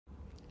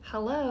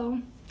Hello.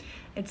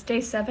 It's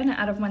day 7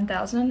 out of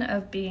 1,000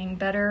 of being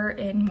better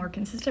and more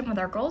consistent with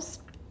our goals.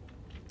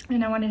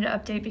 And I wanted to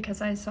update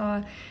because I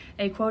saw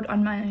a quote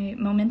on my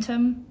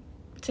momentum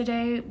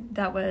today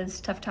that was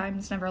tough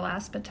times never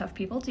last, but tough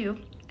people do.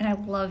 And I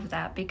love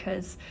that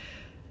because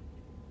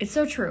it's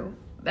so true.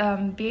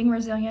 Being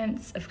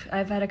resilient,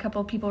 I've had a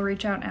couple people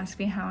reach out and ask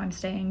me how I'm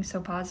staying so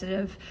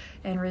positive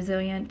and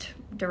resilient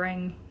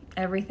during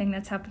everything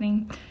that's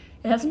happening.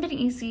 It hasn't been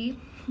easy,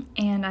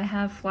 and I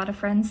have a lot of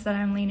friends that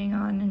I'm leaning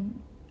on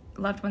and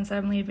loved ones that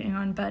I'm leaning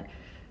on, but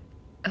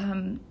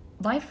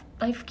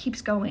life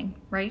keeps going,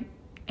 right?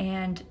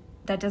 And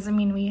that doesn't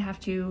mean we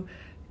have to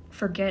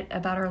forget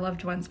about our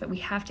loved ones, but we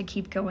have to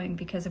keep going,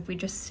 because if we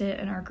just sit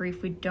in our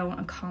grief, we don't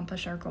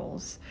accomplish our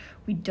goals.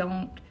 We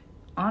don't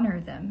honor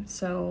them.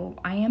 So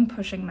I am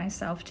pushing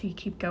myself to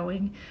keep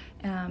going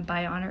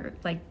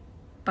by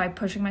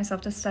pushing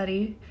myself to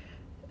study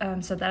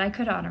so that I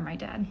could honor my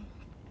dad.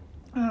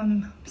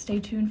 Stay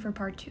tuned for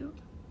part 2.